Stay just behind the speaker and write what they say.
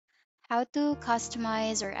How to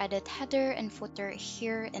customize or edit header and footer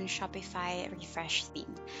here in Shopify Refresh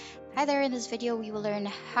Theme. Hi there, in this video we will learn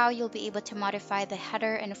how you'll be able to modify the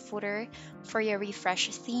header and footer for your Refresh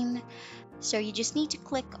theme. So you just need to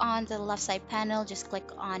click on the left side panel, just click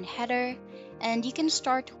on header, and you can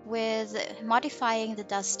start with modifying the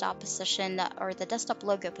desktop position, or the desktop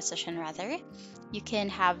logo position rather. You can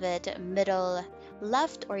have it middle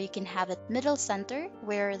left, or you can have it middle center,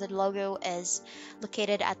 where the logo is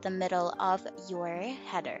located at the middle of your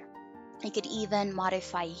header. You could even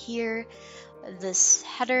modify here this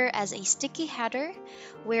header as a sticky header,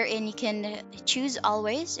 wherein you can choose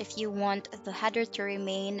always if you want the header to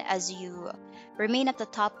remain at the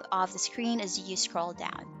top of the screen as you scroll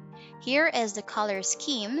down. Here is the color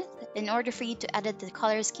scheme. In order for you to edit the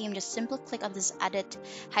color scheme, just simply click on this edit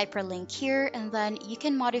hyperlink here, and then you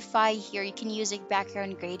can modify here. You can use a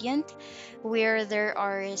background gradient where there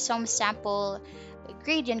are some sample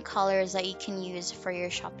gradient colors that you can use for your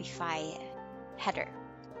Shopify header.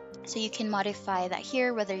 So you can modify that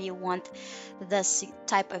here, whether you want this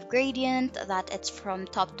type of gradient that it's from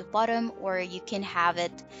top to bottom, or you can have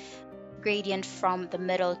it gradient from the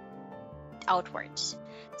middle outwards.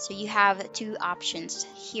 So you have two options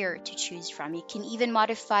here to choose from. You can even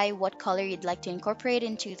modify what color you'd like to incorporate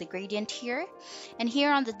into the gradient here. And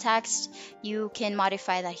here on the text, you can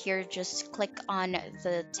modify that here. Just click on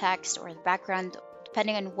the text or the background,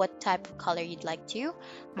 depending on what type of color you'd like to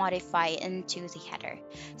modify into the header.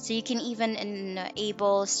 So you can even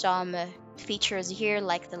enable some features here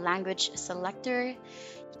like the language selector.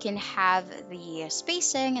 You can have the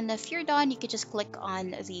spacing, and if you're done, you could just click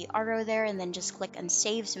on the arrow there and then just click on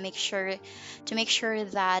save to make sure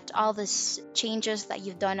that all the changes that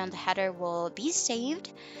you've done on the header will be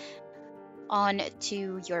saved on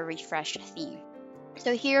to your refresh theme.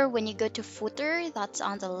 So here, when you go to footer, that's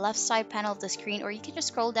on the left side panel of the screen, or you can just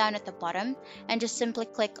scroll down at the bottom and just simply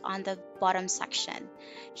click on the bottom section.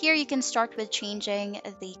 Here you can start with changing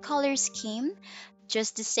the color scheme.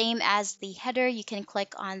 Just the same as the header, you can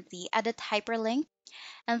click on the edit hyperlink.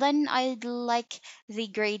 And then I'd like the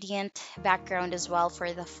gradient background as well for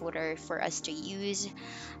the footer for us to use.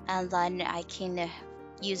 And then I can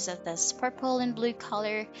use this purple and blue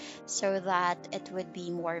color so that it would be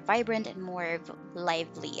more vibrant and more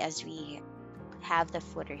lively as we have the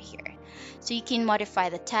footer here. So you can modify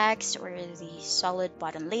the text or the solid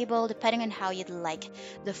bottom label depending on how you'd like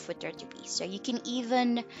the footer to be. So you can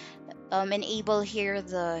even enable here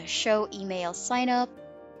the show email sign up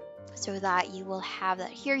so that you will have that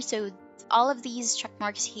here. So all of these check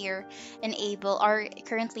marks here are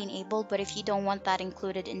currently enabled, but if you don't want that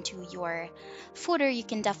included into your footer, you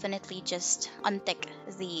can definitely just untick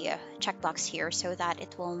the checkbox here so that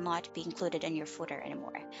it will not be included in your footer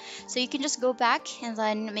anymore. So you can just go back and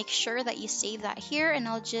then make sure that you save that here, and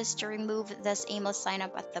I'll just remove this email sign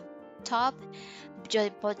up at the top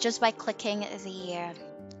just by clicking the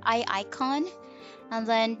eye icon, and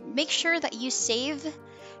then make sure that you save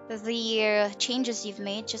the changes you've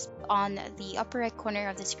made just on the upper right corner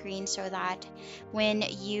of the screen, so that when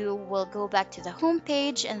you will go back to the home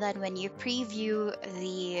page and then when you preview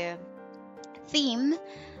the theme,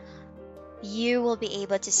 you will be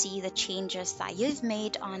able to see the changes that you've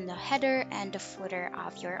made on the header and the footer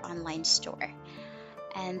of your online store.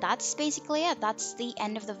 And that's basically it. That's the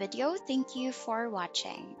end of the video. Thank you for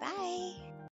watching. Bye.